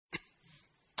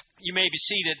You may be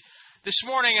seated. This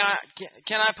morning,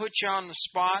 can I put you on the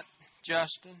spot,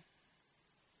 Justin?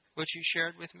 What you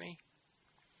shared with me?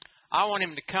 I want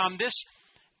him to come. Did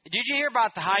you hear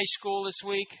about the high school this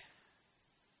week?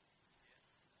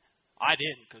 I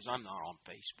didn't, because I'm not on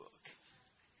Facebook.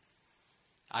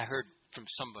 I heard from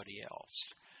somebody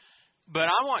else. But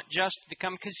I want Justin to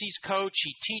come because he's coach.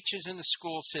 He teaches in the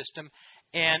school system.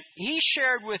 And he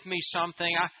shared with me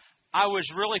something. I was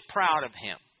really proud of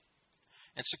him.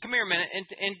 And so come here a minute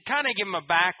and kind of give him a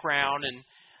background. And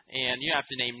you don't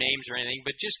have to name names or anything,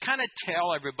 but just kind of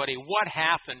tell everybody what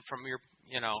happened from your,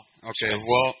 Okay,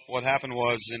 well, what happened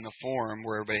was in the forum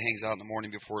where everybody hangs out in the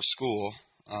morning before school,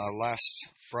 last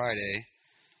Friday,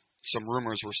 some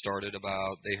rumors were started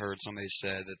about they heard somebody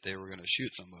said that they were going to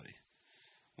shoot somebody.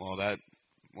 Well,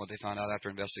 what they found out after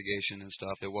investigation and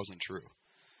stuff, it wasn't true.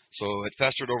 So it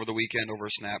festered over the weekend, over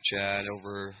Snapchat,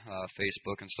 over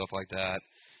Facebook and stuff like that.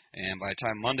 And by the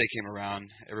time Monday came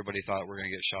around, everybody thought we were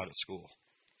going to get shot at school.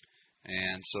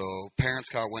 And so parents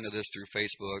caught wind of this through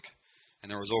Facebook,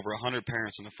 and there was over 100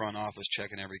 parents in the front office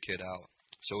checking every kid out.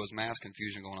 So it was mass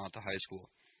confusion going on at the high school.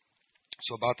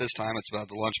 So about this time, it's about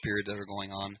the lunch period that are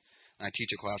going on, and I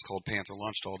teach a class called Panther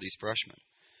Lunch to all these freshmen.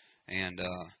 And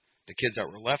the kids that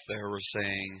were left there were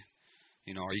saying,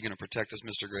 are you going to protect us,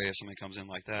 Mr. Gray, if somebody comes in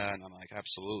like that? And I'm like,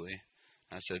 absolutely.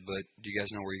 And I said, but do you guys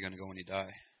know where you're going to go when you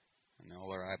die? And all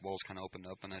their eyeballs kind of opened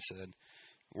up, and I said,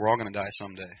 we're all going to die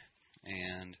someday.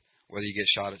 And whether you get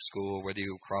shot at school, whether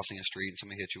you're crossing a street and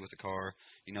somebody hits you with a car,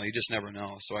 you just never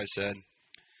know. So I said,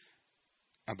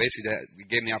 we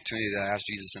gave them the opportunity to ask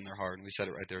Jesus in their heart, and we said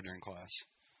it right there during class.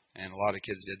 And a lot of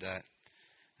kids did that.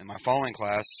 And my following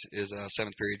class is a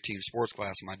 7th period team sports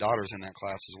class, and my daughter's in that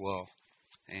class as well.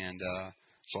 And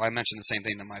so I mentioned the same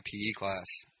thing to my PE class.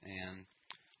 And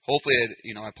hopefully,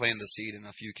 I planted the seed in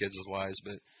a few kids' lives.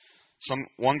 But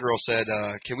one girl said,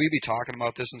 can we be talking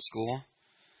about this in school?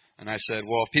 And I said,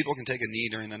 well, if people can take a knee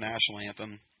during the national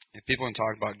anthem, if people can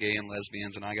talk about gay and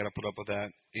lesbians, and I got to put up with that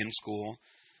in school,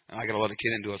 and I got to let a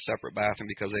kid into a separate bathroom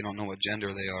because they don't know what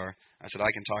gender they are, I said,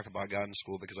 I can talk about God in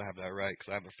school because I have that right, because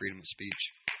I have a freedom of speech.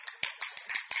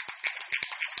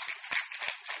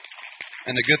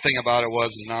 And the good thing about it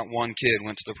was not one kid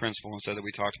went to the principal and said that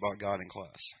we talked about God in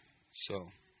class. So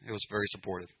it was very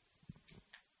supportive.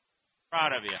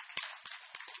 Proud of you.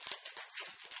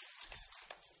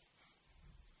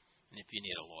 And if you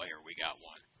need a lawyer, we got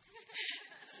one.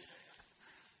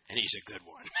 And he's a good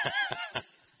one.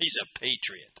 He's a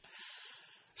patriot.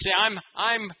 See,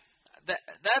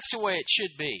 that's the way it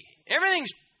should be. Everything's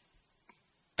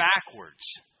backwards.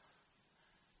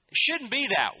 It shouldn't be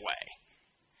that way.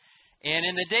 And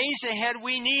in the days ahead,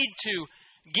 we need to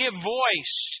give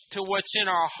voice to what's in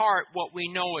our heart, what we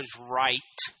know is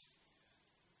right,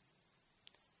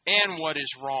 and what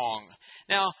is wrong.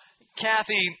 Now,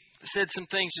 Kathy said some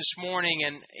things this morning,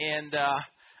 and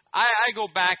I go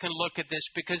back and look at this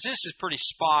because this is pretty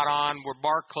spot on where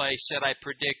Barclay said I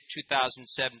predict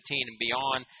 2017 and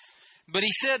beyond. But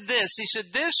he said this. He said,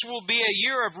 this will be a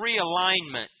year of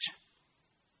realignment.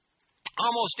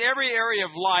 Almost every area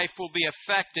of life will be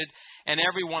affected and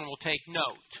everyone will take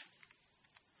note.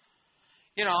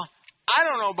 I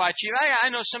don't know about you. I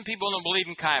know some people don't believe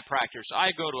in chiropractors.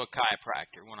 I go to a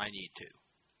chiropractor when I need to.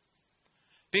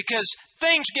 Because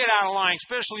things get out of line,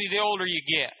 especially the older you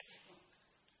get.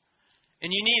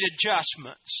 And you need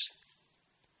adjustments.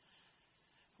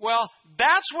 Well,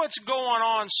 that's what's going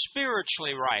on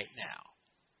spiritually right now.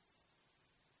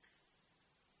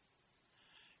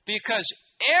 Because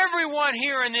everyone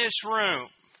here in this room,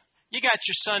 you got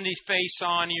your Sunday face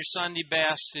on, your Sunday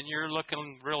best, and you're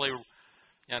looking really,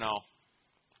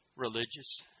 religious.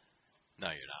 No,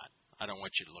 you're not. I don't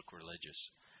want you to look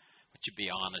religious. I want you to be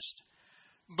honest.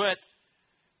 But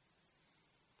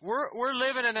we're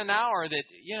living in an hour that,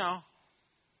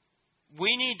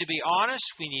 we need to be honest.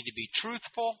 We need to be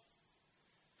truthful.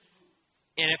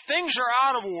 And if things are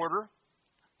out of order,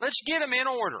 let's get them in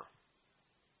order.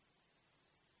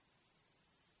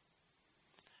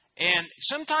 And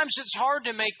sometimes it's hard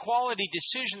to make quality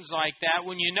decisions like that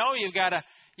when you know you got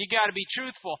to be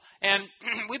truthful. And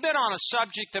we've been on a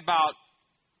subject about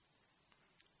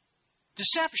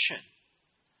deception.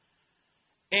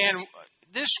 And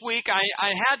this week I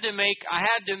had to make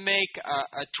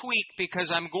a tweak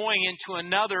because I'm going into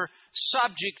another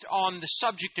subject on the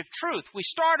subject of truth. We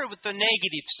started with the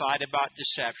negative side about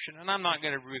deception, and I'm not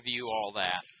going to review all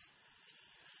that.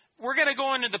 We're going to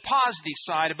go into the positive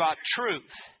side about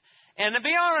truth. And to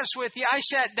be honest with you, I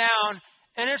sat down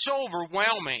and it's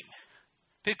overwhelming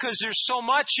because there's so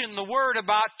much in the Word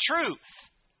about truth.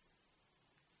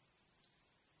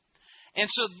 And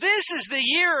so this is the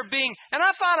year of being, and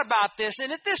I thought about this,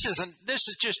 and this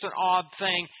is just an odd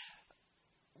thing.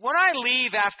 When I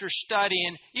leave after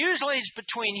studying, usually it's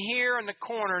between here and the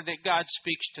corner that God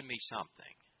speaks to me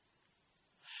something.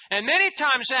 And many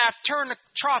times I have to turn the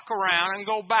truck around and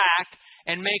go back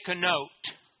and make a note.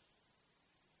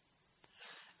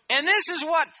 And this is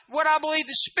what I believe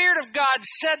the Spirit of God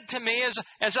said to me as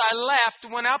I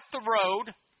left, went up the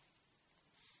road.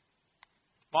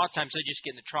 A lot of times I just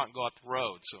get in the truck and go up the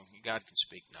road so God can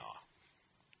speak now.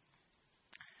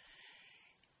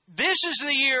 This is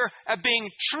the year of being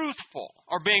truthful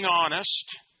or being honest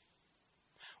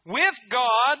with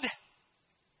God,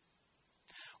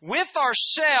 with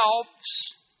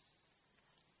ourselves,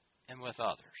 and with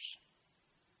others.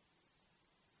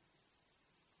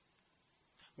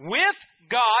 With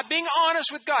God, being honest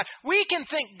with God. We can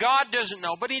think God doesn't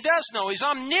know, but He does know. He's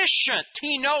omniscient.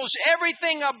 He knows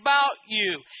everything about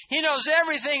you. He knows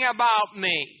everything about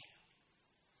me.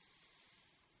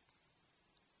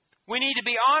 We need to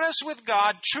be honest with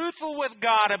God, truthful with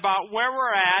God about where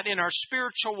we're at in our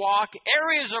spiritual walk,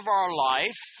 areas of our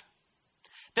life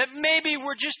that maybe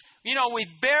we're just, we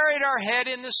buried our head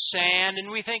in the sand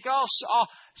and we think,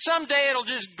 someday it'll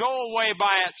just go away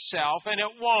by itself, and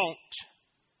it won't.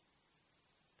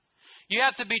 You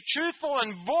have to be truthful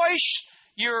and voice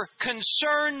your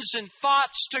concerns and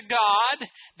thoughts to God.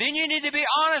 Then you need to be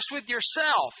honest with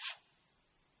yourself.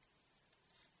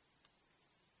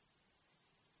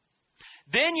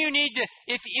 Then you need to,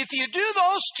 if you do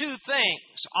those two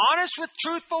things, honest with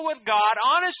truthful with God,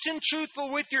 honest and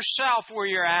truthful with yourself where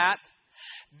you're at,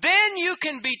 then you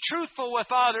can be truthful with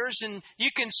others and you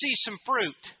can see some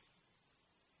fruit.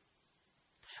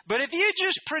 But if you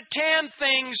just pretend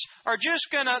things are just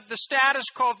the status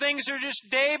quo, things are just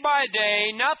day by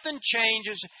day, nothing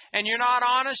changes, and you're not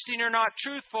honest and you're not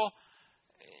truthful,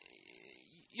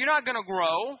 you're not going to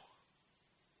grow.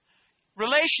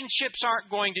 Relationships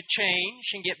aren't going to change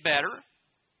and get better.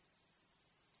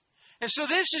 And so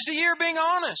this is the year of being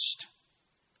honest.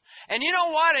 And you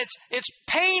know what? It's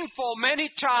painful many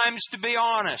times to be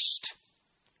honest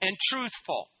and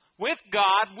truthful with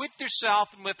God, with yourself,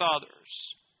 and with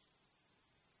others.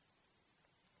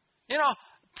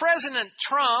 President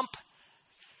Trump,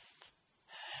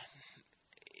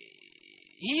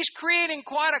 he's creating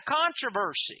quite a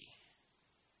controversy.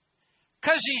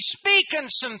 Because he's speaking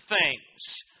some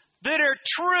things that are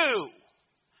true.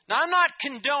 Now, I'm not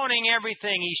condoning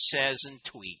everything he says and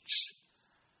tweets.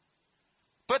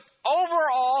 But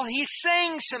overall, he's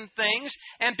saying some things,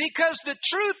 and because the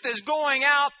truth is going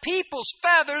out, people's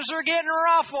feathers are getting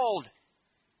ruffled.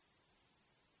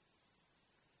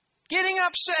 Getting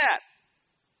upset.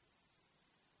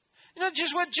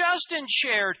 Just what Justin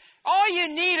shared. All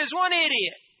you need is one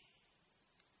idiot.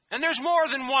 And there's more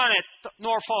than one at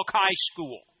Norfolk High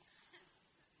School.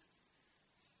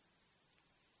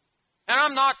 And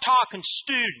I'm not talking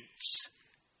students.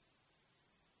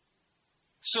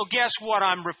 So guess what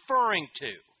I'm referring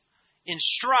to?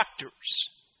 Instructors.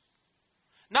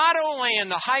 Not only in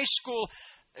the high school,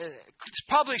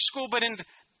 public school, but in the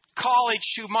college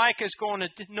too. Micah's going to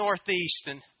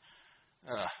Northeastern.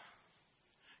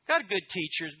 Got good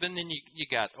teachers, but then you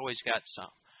always got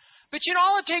some. But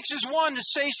all it takes is one to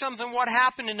say something, what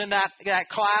happened in that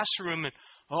classroom, and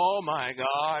oh my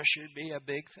gosh, it'd be a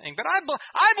big thing. But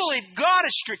I believe God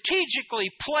has strategically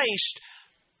placed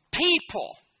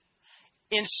people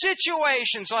in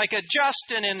situations like a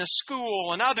Justin in the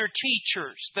school and other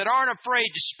teachers that aren't afraid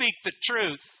to speak the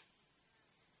truth.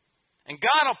 And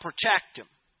God will protect them.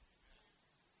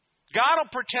 God will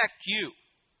protect you.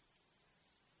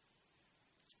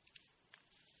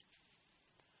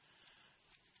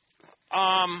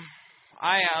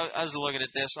 I was looking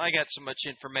at this. I got so much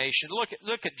information. Look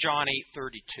at John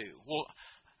 8:32. Well,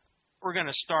 we're going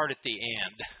to start at the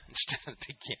end instead of the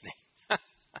beginning.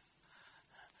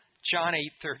 John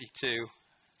 8:32.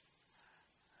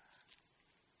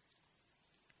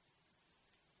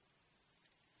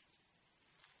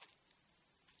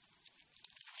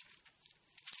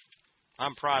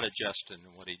 I'm proud of Justin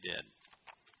and what he did.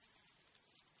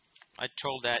 I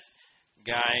told that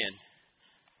guy and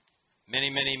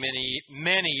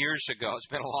many years ago, it's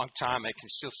been a long time, I can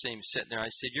still see him sitting there. I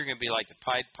said, you're going to be like the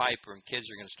Pied Piper and kids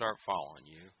are going to start following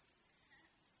you.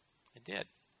 I did.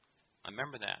 I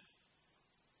remember that.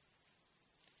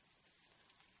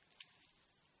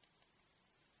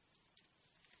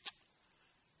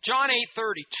 John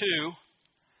 8:32.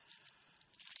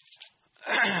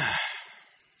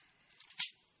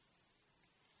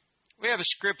 We have a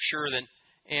scripture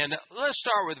and let's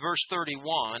start with verse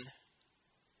 31.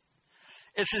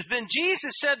 It says, then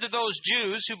Jesus said to those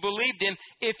Jews who believed him,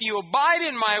 if you abide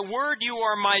in my word, you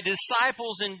are my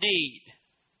disciples indeed.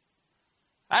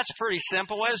 That's pretty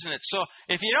simple, isn't it? So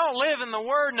if you don't live in the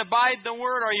word and abide in the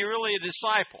word, are you really a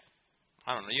disciple?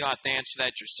 I don't know. You'll have to answer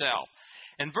that yourself.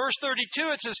 In verse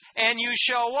 32, it says, and you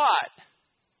shall what?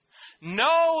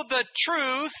 Know the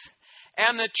truth,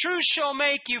 and the truth shall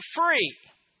make you free.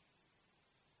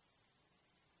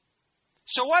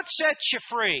 So what sets you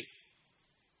free?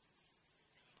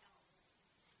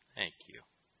 Thank you.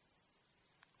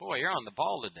 Boy, you're on the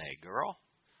ball today, girl.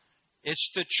 It's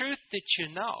the truth that you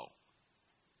know.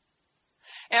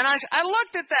 And I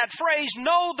looked at that phrase,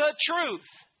 know the truth.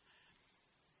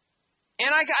 And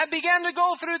I began to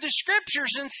go through the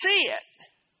Scriptures and see it.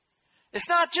 It's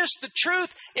not just the truth,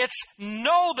 it's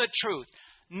know the truth.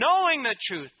 Knowing the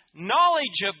truth,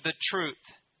 knowledge of the truth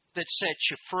that sets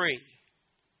you free.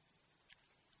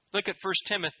 Look at 1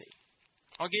 Timothy.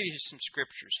 I'll give you some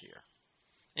Scriptures here.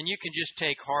 And you can just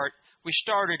take heart. We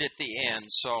started at the end,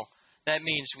 so that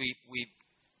means we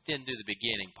didn't do the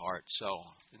beginning part, so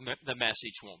the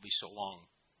message won't be so long,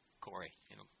 Corey.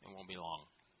 It won't be long.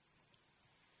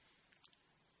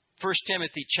 1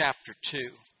 Timothy chapter 2.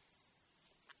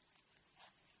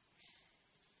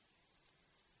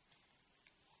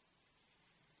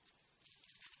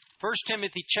 1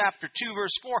 Timothy chapter 2,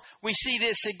 verse 4, we see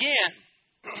this again.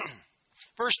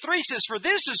 Verse 3 says, for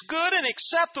this is good and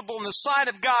acceptable in the sight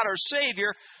of God our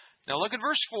Savior. Now look at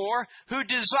verse 4, who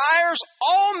desires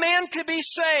all men to be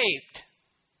saved.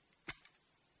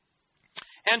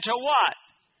 And to what?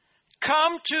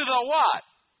 Come to the what?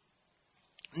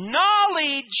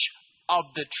 Knowledge of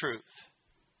the truth.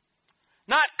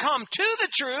 Not come to the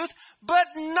truth, but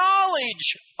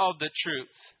knowledge of the truth.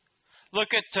 Look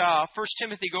at 1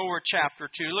 Timothy, go over chapter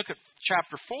 2. Look at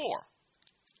chapter 4.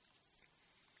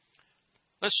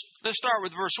 Let's start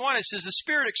with verse 1. It says, the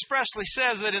Spirit expressly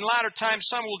says that in latter times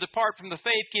some will depart from the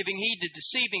faith, giving heed to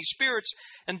deceiving spirits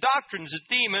and doctrines of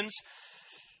demons,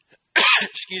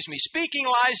 excuse me, speaking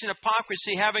lies and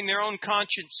hypocrisy, having their own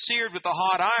conscience seared with a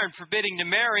hot iron, forbidding to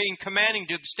marry and commanding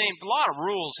to abstain. A lot of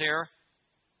rules here,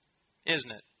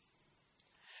 isn't it?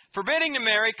 Forbidding to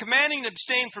marry, commanding to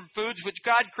abstain from foods which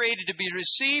God created to be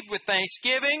received with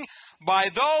thanksgiving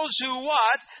by those who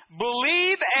what?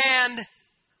 Believe and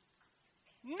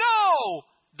know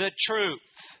the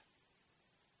truth.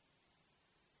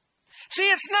 See,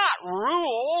 it's not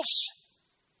rules.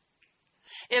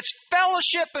 It's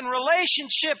fellowship and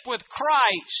relationship with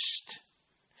Christ.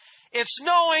 It's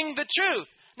knowing the truth.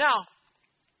 Now,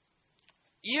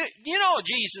 you know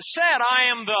Jesus said,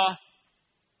 I am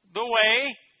the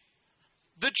way,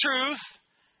 the truth,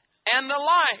 and the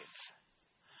life.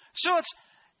 So it's,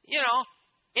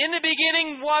 in the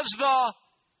beginning was the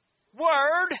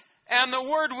Word, and the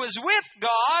Word was with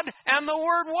God, and the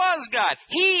Word was God.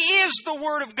 He is the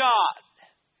Word of God.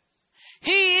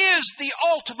 He is the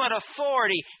ultimate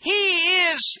authority.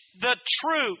 He is the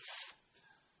truth.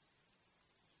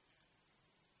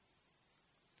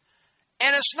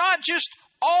 And it's not just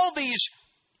all these,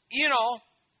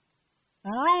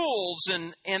 rules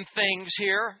and things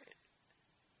here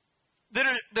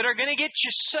that are going to get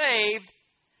you saved.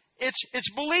 It's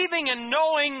believing and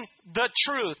knowing the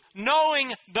truth,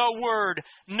 knowing the Word,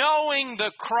 knowing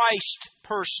the Christ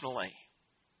personally.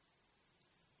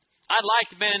 I'd like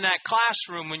to have been in that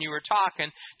classroom when you were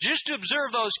talking, just to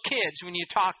observe those kids when you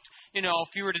talked,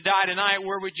 if you were to die tonight,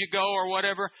 where would you go or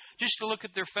whatever, just to look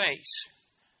at their face.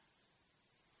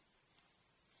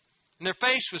 And their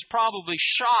face was probably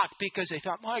shocked because they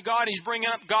thought, my God, he's bringing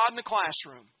up God in the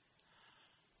classroom.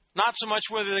 Not so much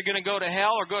whether they're going to go to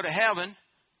hell or go to heaven.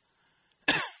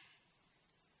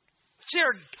 See,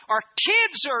 our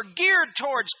kids are geared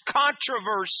towards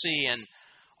controversy and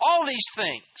all these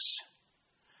things.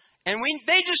 And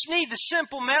they just need the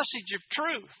simple message of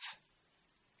truth.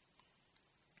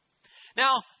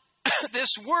 Now, this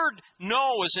word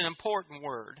know is an important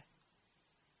word.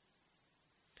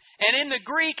 And in the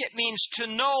Greek, it means to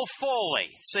know fully.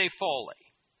 Say fully.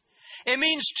 It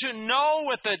means to know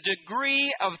with a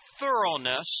degree of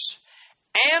thoroughness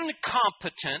and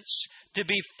competence, to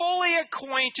be fully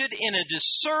acquainted in a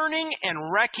discerning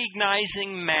and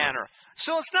recognizing manner.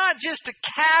 So it's not just a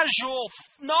casual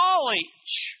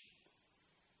knowledge.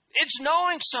 It's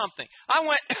knowing something.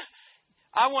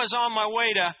 I was on my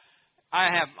way to,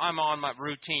 I'm on my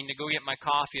routine to go get my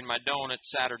coffee and my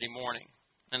donuts Saturday morning.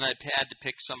 And I had to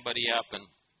pick somebody up, and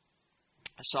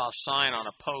I saw a sign on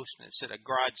a post, and it said a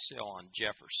garage sale on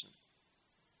Jefferson.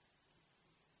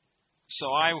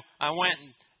 So I went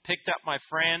and picked up my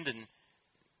friend and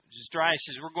was dry. He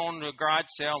says, we're going to a garage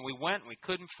sale. And we went and we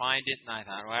couldn't find it. And I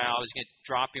thought, well, I was going to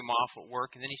drop him off at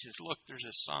work. And then he says, look, there's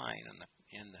a sign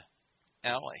in the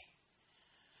alley.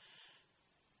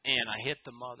 And I hit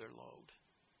the mother lode.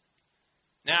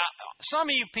 Now, some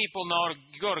of you people know,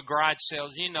 you go to garage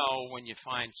sales, you know when you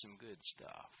find some good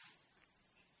stuff.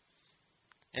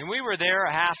 And we were there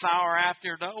a half hour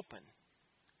after it opened.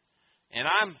 And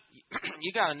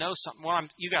you got to know something.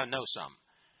 You got to know something.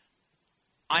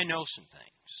 I know some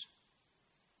things.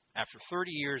 After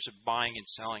 30 years of buying and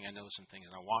selling, I know some things.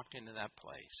 And I walked into that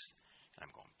place, and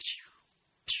I'm going, phew,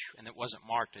 phew, and it wasn't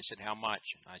marked. I said, how much?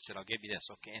 And I said, I'll give you this.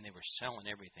 Okay, and they were selling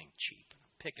everything cheap. And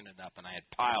I'm picking it up, and I had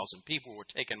piles, and people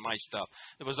were taking my stuff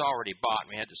that was already bought,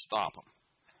 and we had to stop them.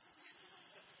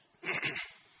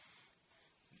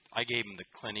 I gave them the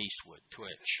Clint Eastwood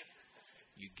twitch.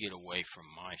 You get away from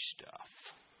my stuff.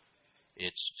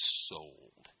 It's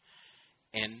sold.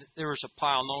 And there was a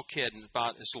pile, no kidding,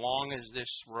 about as long as this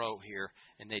row here,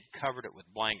 and they'd covered it with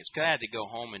blankets. I had to go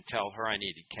home and tell her I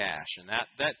needed cash. And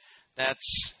that's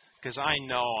because I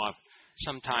know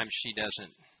sometimes she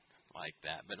doesn't like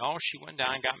that. But she went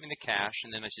down and got me the cash,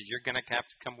 and then I said, you're going to have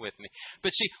to come with me.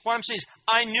 But see, what I'm saying is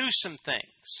I knew some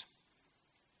things.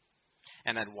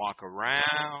 And I'd walk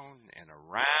around and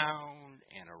around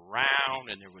and around,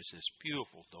 and there was this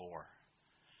beautiful door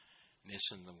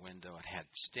missing the window. It had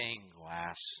stained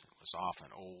glass. It was off an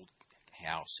old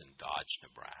house in Dodge,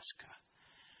 Nebraska.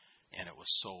 And it was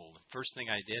sold. And first thing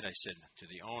I did, I said to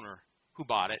the owner, who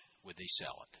bought it? Would they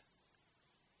sell it?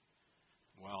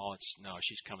 Well, no,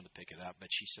 she's coming to pick it up. But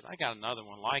she said, I got another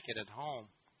one like it at home,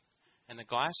 and the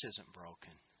glass isn't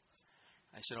broken.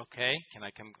 I said, okay, can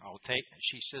I come? I'll take it.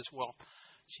 She says, well,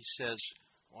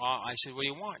 I said, what do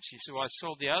you want? She said, well, I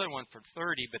sold the other one for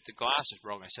 $30, but the glass is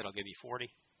broken. I said, I'll give you $40.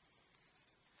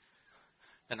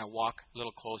 Then I walk a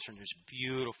little closer, and there's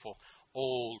beautiful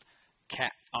old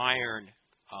iron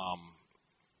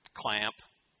clamp.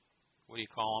 What do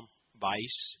you call them?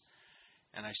 Vise.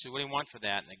 And I said, what do you want for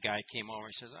that? And the guy came over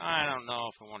and says, I don't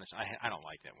know if I want to. I don't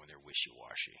like that when they're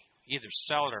wishy-washy. Either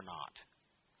sell it or not.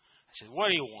 I said, what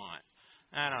do you want?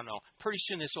 I don't know. Pretty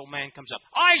soon this old man comes up.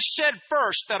 I said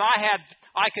first that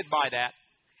I could buy that.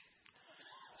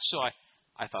 So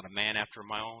I thought a man after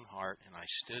my own heart, and I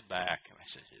stood back and I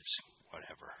said, it's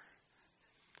whatever.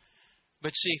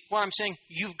 But see, what I'm saying,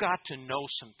 you've got to know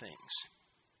some things.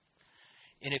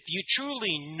 And if you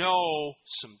truly know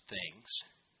some things,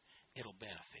 it'll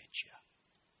benefit you.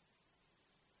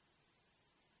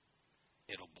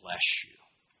 It'll bless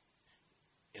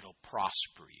you. It'll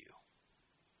prosper you.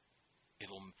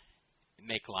 It'll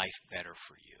make life better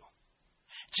for you.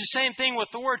 It's the same thing with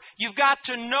the Word. You've got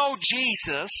to know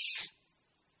Jesus,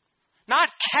 not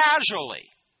casually.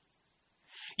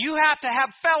 You have to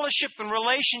have fellowship and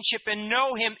relationship and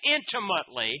know Him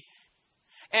intimately.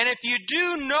 And if you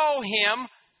do know Him,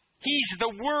 He's the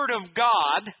Word of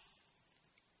God.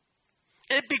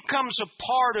 It becomes a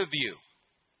part of you.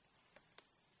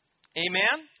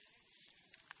 Amen?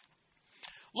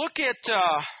 Look at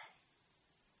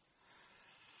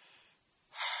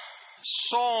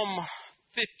Psalm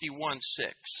 51:6.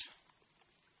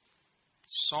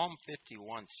 Psalm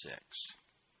 51:6.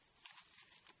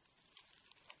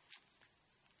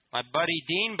 My buddy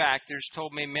Dean back there's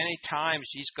told me many times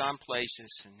he's gone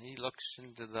places and he looks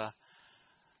into the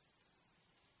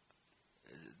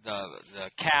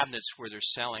cabinets where they're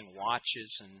selling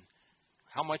watches and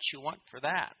how much you want for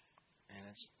that? And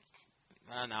it's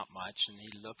not much. And he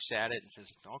looks at it and says,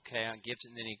 okay, and gives it.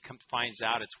 And then he finds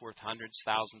out it's worth hundreds,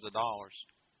 thousands of dollars.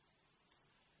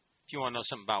 If you want to know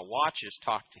something about watches,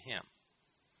 talk to him.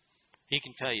 He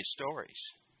can tell you stories.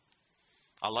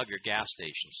 I love your gas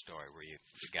station story where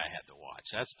the guy had the watch.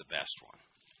 That's the best one.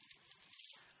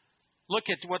 Look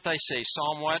at what they say.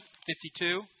 Psalm what?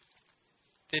 52?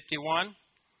 51?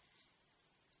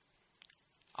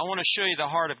 I want to show you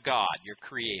the heart of God, your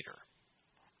Creator.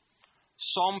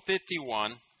 Psalm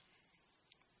 51.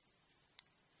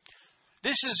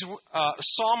 This is a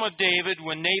Psalm of David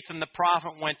when Nathan the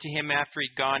prophet went to him after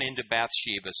he'd gone into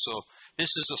Bathsheba. So this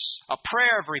is a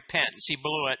prayer of repentance. He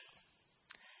blew it,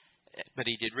 but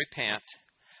he did repent.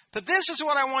 But this is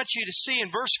what I want you to see.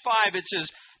 In verse 5 it says,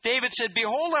 David said,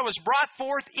 behold, I was brought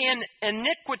forth in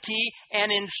iniquity,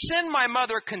 and in sin my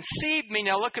mother conceived me.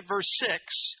 Now look at verse 6.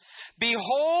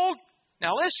 Behold,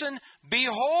 now listen,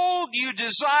 behold, you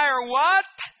desire what?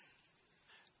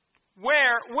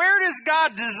 Where does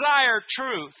God desire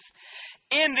truth?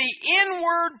 In the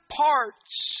inward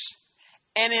parts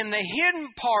and in the hidden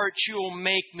parts you'll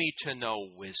make me to know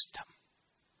wisdom.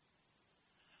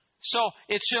 So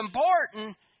it's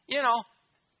important,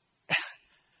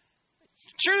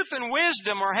 truth and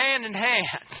wisdom are hand in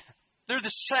hand. They're the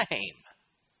same.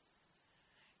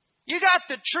 You got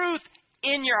the truth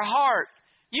in your heart.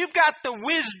 You've got the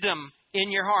wisdom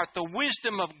in your heart, the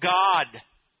wisdom of God.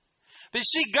 But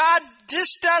see, God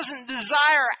just doesn't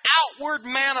desire outward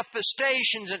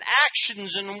manifestations and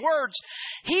actions and words.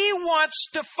 He wants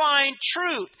to find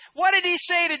truth. What did He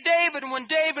say to David when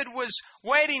David was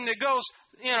waiting to go,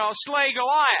 slay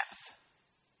Goliath?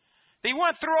 He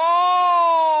went through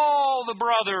all the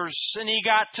brothers and he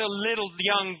got to little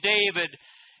young David.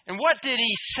 And what did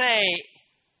he say?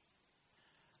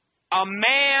 A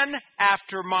man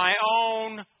after my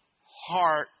own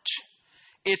heart.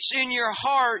 It's in your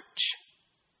heart.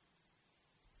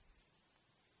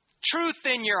 Truth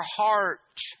in your heart.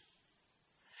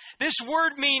 This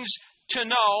word means to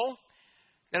know,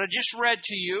 that I just read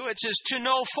to you. It says to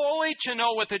know fully, to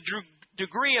know with a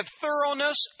degree of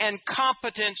thoroughness and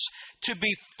competence, to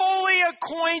be fully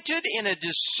acquainted in a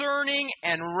discerning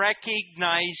and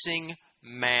recognizing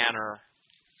manner.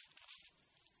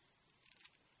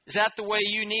 Is that the way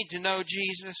you need to know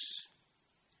Jesus?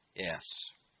 Yes.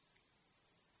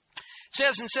 It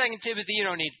says in 2 Timothy, you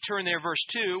don't need to turn there, verse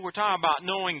 2. We're talking about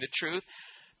knowing the truth.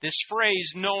 This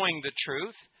phrase, knowing the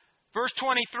truth. Verse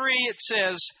 23, it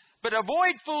says, but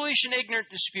avoid foolish and ignorant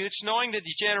disputes, knowing that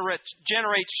they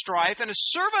generate strife. And a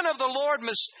servant of the Lord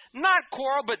must not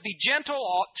quarrel, but be gentle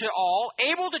to all,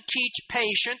 able to teach,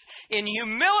 patient, in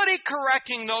humility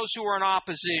correcting those who are in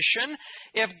opposition,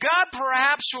 if God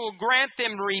perhaps will grant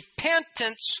them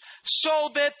repentance,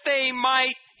 so that they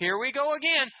might, here we go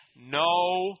again,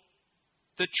 know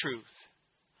the truth.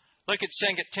 Look at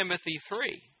 2 Timothy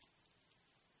 3.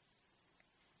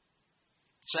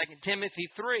 2 Timothy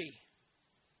 3.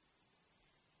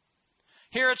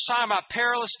 Here it's talking about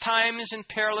perilous times and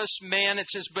perilous men. It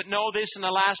says, but know this, in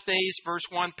the last days, verse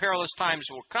 1, perilous times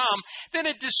will come. Then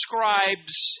it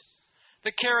describes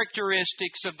the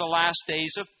characteristics of the last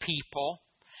days of people.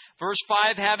 Verse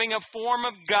 5, having a form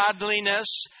of godliness,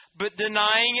 but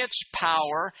denying its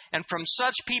power, and from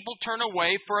such people turn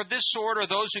away. For of this sort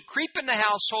are those who creep into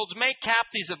households, make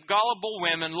captives of gullible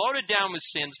women, loaded down with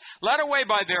sins, led away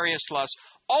by various lusts,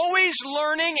 always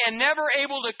learning and never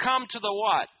able to come to the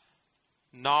what?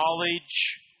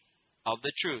 Knowledge of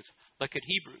the truth. Look at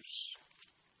Hebrews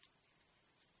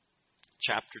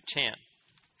chapter 10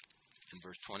 and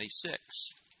verse 26.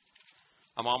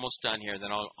 I'm almost done here.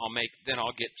 Then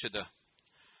I'll get to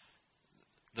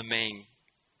the main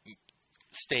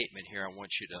statement here I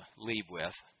want you to leave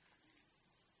with.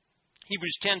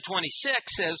 Hebrews 10:26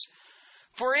 says,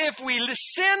 for if we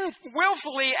sin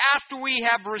willfully after we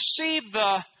have received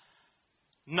the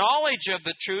knowledge of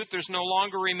the truth, there's no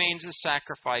longer remains a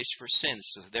sacrifice for sins.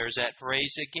 So there's that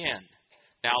phrase again.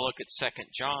 Now look at 2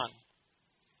 John.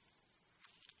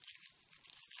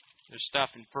 There's stuff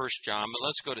in 1 John, but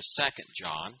let's go to 2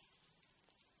 John,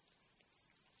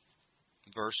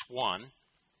 verse 1.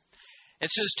 It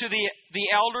says, to the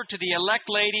elder, to the elect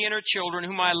lady and her children,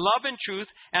 whom I love in truth,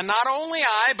 and not only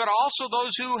I, but also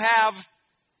those who have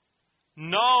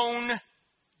known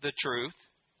the truth,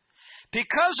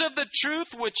 because of the truth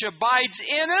which abides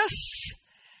in us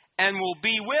and will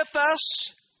be with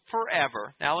us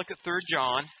forever. Now look at 3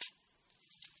 John.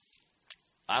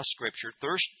 Last scripture.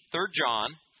 3 John,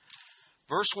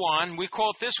 verse 1. We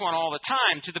quote this one all the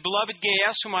time. To the beloved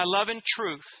Gaius, whom I love in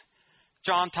truth.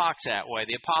 John talks that way.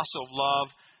 The apostle of love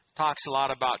talks a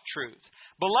lot about truth.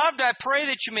 Beloved, I pray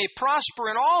that you may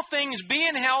prosper in all things, be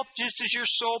in health just as your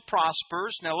soul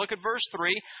prospers. Now look at verse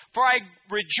 3. For I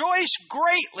rejoiced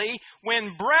greatly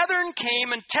when brethren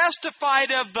came and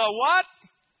testified of the what?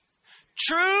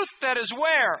 Truth that is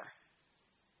where?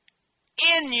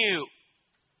 In you.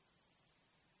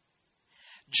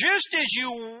 Just as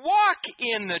you walk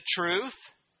in the truth,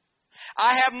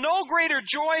 I have no greater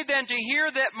joy than to hear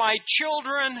that my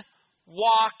children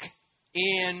walk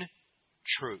in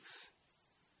truth.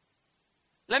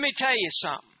 Let me tell you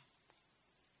something.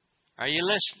 Are you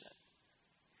listening?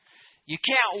 You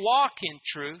can't walk in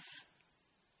truth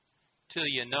till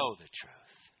you know the truth.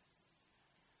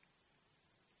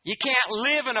 You can't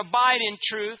live and abide in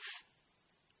truth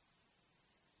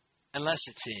unless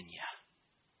it's in you.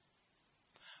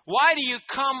 Why do you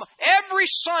come every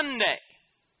Sunday?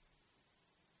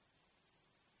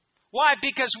 Why?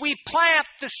 Because we plant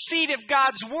the seed of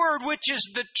God's Word, which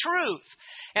is the truth.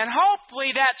 And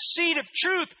hopefully that seed of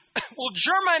truth will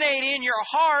germinate in your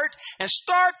heart and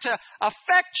start to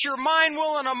affect your mind,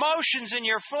 will, and emotions in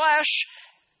your flesh,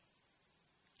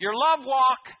 your love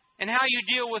walk, and how you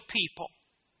deal with people.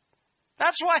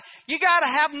 That's why you got to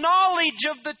have knowledge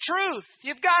of the truth.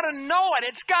 You've got to know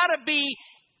it. It's got to be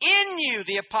in you,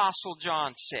 the Apostle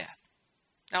John said.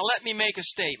 Now let me make a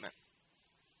statement.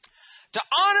 To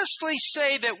honestly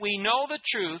say that we know the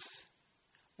truth,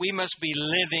 we must be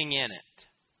living in it.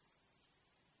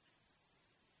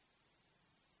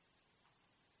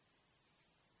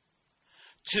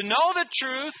 To know the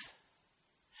truth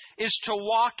is to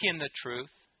walk in the truth.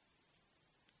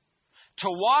 To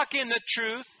walk in the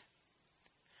truth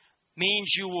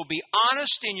means you will be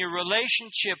honest in your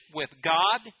relationship with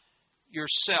God,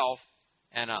 yourself,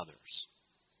 and others.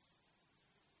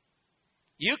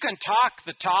 You can talk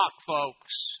the talk,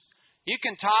 folks. You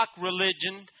can talk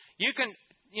religion. You can,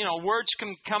 words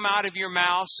can come out of your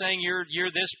mouth saying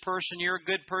you're this person, you're a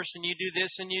good person, you do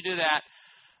this and you do that.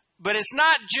 But it's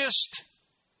not just,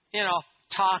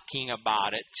 talking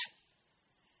about it.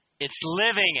 It's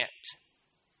living it.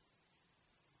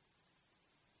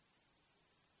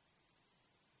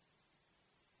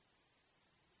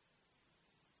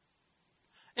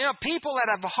 People that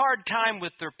have a hard time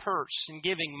with their purse and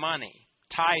giving money,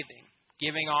 tithing,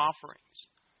 giving offerings.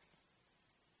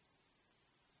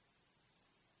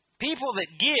 People that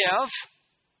give,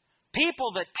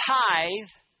 people that tithe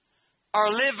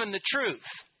are living the truth.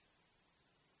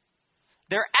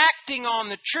 They're acting on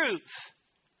the truth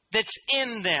that's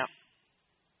in them.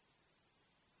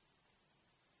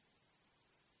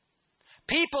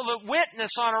 People that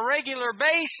witness on a regular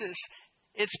basis,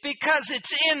 it's because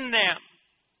it's in them.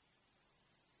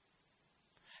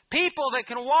 People that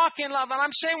can walk in love. And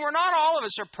I'm saying not all of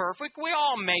us are perfect. We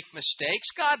all make mistakes.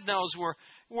 God knows we're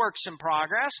works in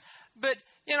progress. But,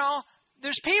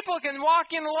 there's people that can walk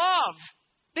in love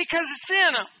because it's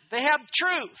in them. They have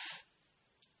truth.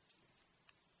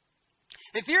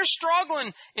 If you're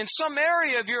struggling in some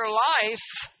area of your life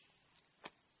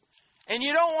and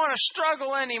you don't want to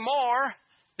struggle anymore,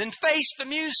 then face the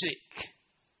music.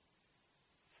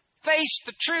 Face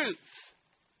the truth.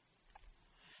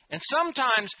 And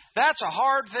sometimes that's a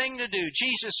hard thing to do.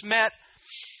 Jesus met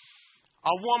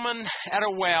a woman at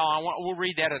a well. We'll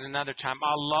read that at another time.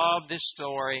 I love this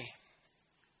story.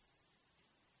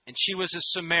 And she was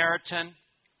a Samaritan.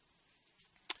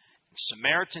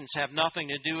 Samaritans have nothing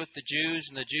to do with the Jews,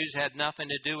 and the Jews had nothing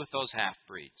to do with those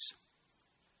half-breeds.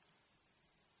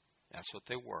 That's what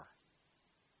they were.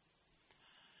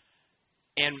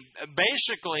 And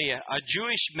basically, a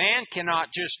Jewish man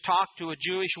cannot just talk to a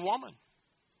Jewish woman,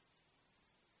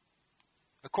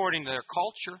 according to their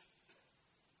culture.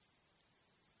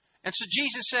 And so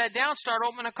Jesus sat down, started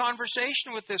opening a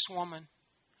conversation with this woman.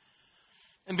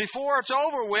 And before it's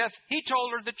over with, he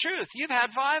told her the truth. You've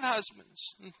had 5 husbands.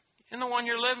 And the one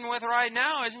you're living with right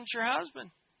now isn't your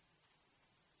husband.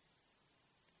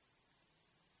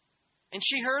 And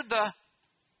she heard the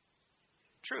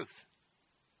truth.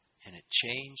 And it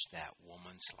changed that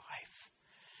woman's life.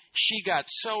 She got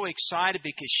so excited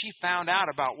because she found out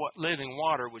about what living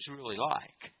water was really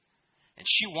like. And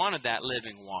she wanted that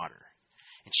living water.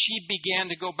 And she began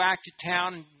to go back to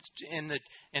town, and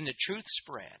the truth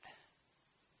spread.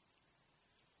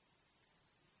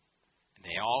 And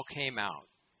they all came out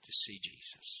to see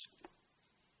Jesus.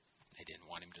 They didn't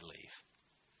want him to leave.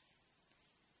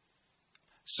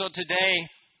 So today,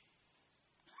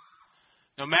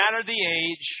 no matter the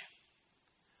age,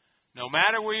 no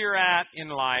matter where you're at in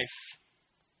life,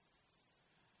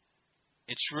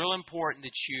 it's real important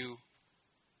that you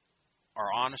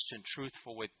are honest and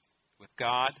truthful with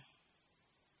God.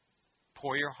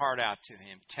 Pour your heart out to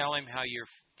him. Tell him how you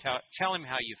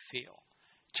feel.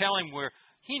 Tell him where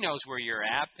he knows where you're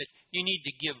at, but you need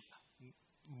to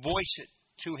voice it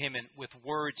to him with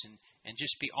words and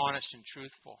just be honest and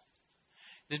truthful.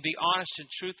 Then be honest and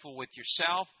truthful with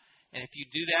yourself. And if you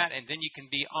do that, and then you can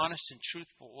be honest and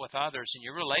truthful with others, and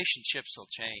your relationships will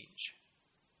change.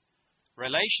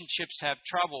 Relationships have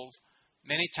troubles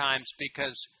many times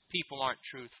because people aren't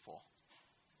truthful.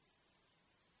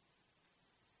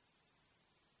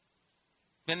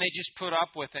 Then they just put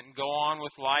up with it and go on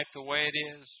with life the way it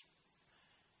is.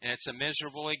 And it's a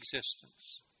miserable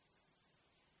existence.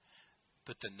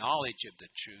 But the knowledge of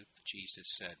the truth,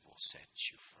 Jesus said, will set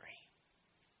you free.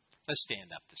 Let's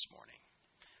stand up this morning.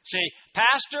 Say,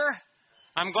 Pastor,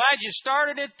 I'm glad you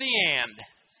started at the end.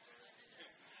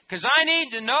 Because I need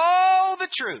to know the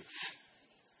truth.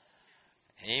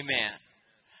 Amen.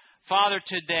 Father,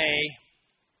 today,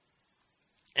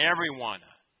 everyone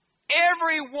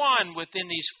within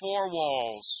these 4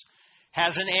 walls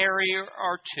has an area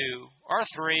or 2 or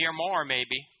 3 or more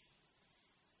maybe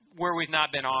where we've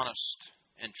not been honest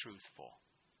and truthful.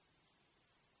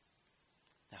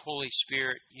 The Holy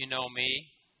Spirit, you know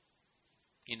me.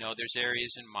 You know there's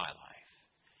areas in my life.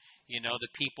 You know the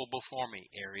people before me,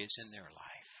 areas in their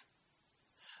life.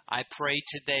 I pray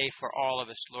today for all of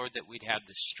us, Lord, that we'd have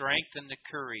the strength and the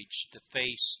courage to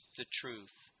face the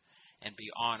truth and be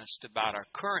honest about our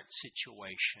current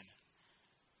situation.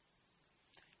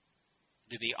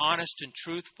 To be honest and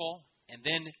truthful, and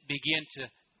then begin to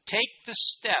take the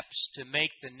steps to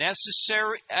make the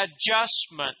necessary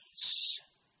adjustments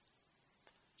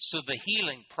so the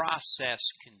healing process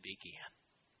can begin.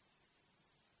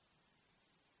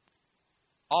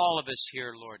 All of us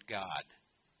here, Lord God,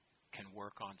 can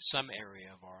work on some area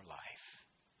of our life.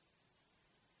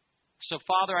 So,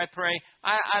 Father, I pray,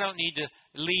 I don't need to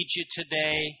lead you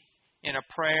today in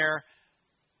a prayer.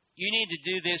 You need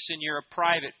to do this in your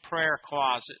private prayer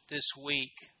closet this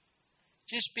week.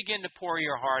 Just begin to pour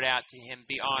your heart out to Him.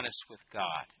 Be honest with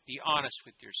God. Be honest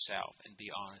with yourself and be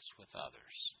honest with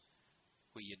others.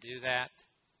 Will you do that?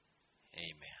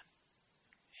 Amen.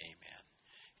 Amen.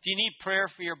 If you need prayer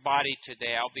for your body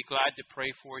today, I'll be glad to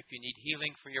pray for you. If you need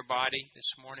healing for your body this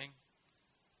morning,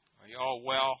 are you all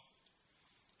well,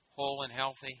 whole and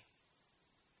healthy?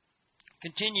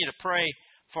 Continue to pray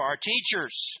for our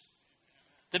teachers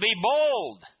to be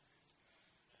bold.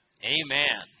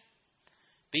 Amen.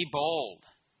 Be bold.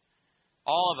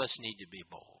 All of us need to be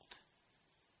bold.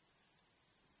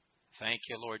 Thank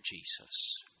you, Lord Jesus.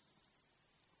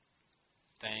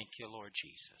 Thank you, Lord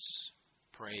Jesus.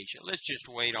 Praise you. Let's just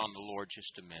wait on the Lord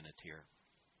just a minute here.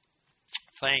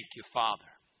 Thank you, Father.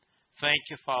 Thank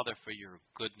you, Father, for your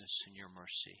goodness and your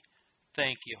mercy.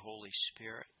 Thank you, Holy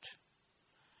Spirit,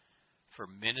 for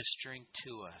ministering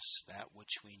to us that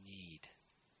which we need.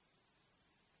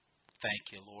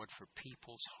 Thank you, Lord, for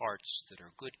people's hearts that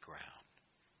are good ground,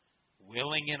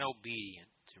 willing and obedient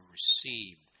to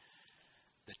receive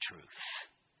the truth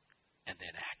and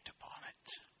then act upon it.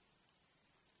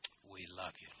 We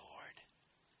love you, Lord.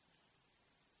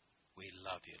 We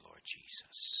love you, Lord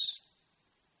Jesus.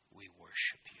 We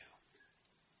worship you.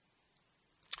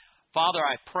 Father,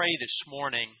 I pray this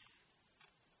morning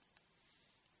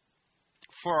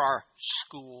for our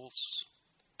schools,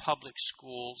 public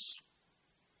schools,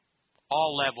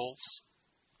 all levels.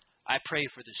 I pray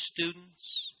for the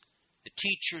students, the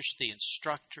teachers, the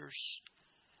instructors,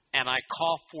 and I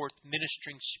call forth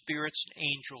ministering spirits and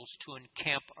angels to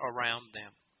encamp around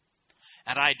them.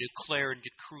 And I declare and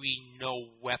decree no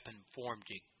weapon formed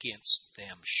against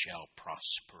them shall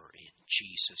prosper in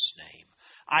Jesus' name.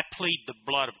 I plead the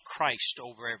blood of Christ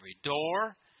over every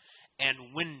door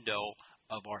and window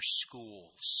of our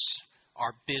schools,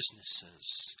 our businesses,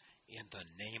 in the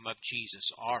name of Jesus,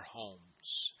 our homes.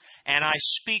 And I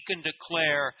speak and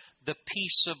declare the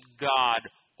peace of God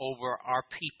over our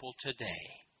people today,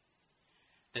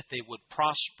 that they would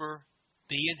prosper,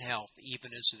 be in health,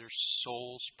 even as their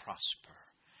souls prosper.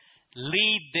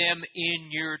 Lead them in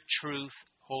your truth,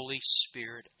 Holy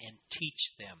Spirit, and teach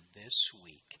them this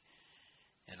week.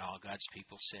 And all God's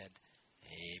people said,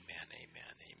 amen,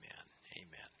 amen, amen,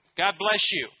 amen. God bless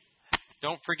you.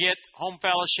 Don't forget home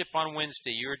fellowship on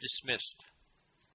Wednesday. You're dismissed.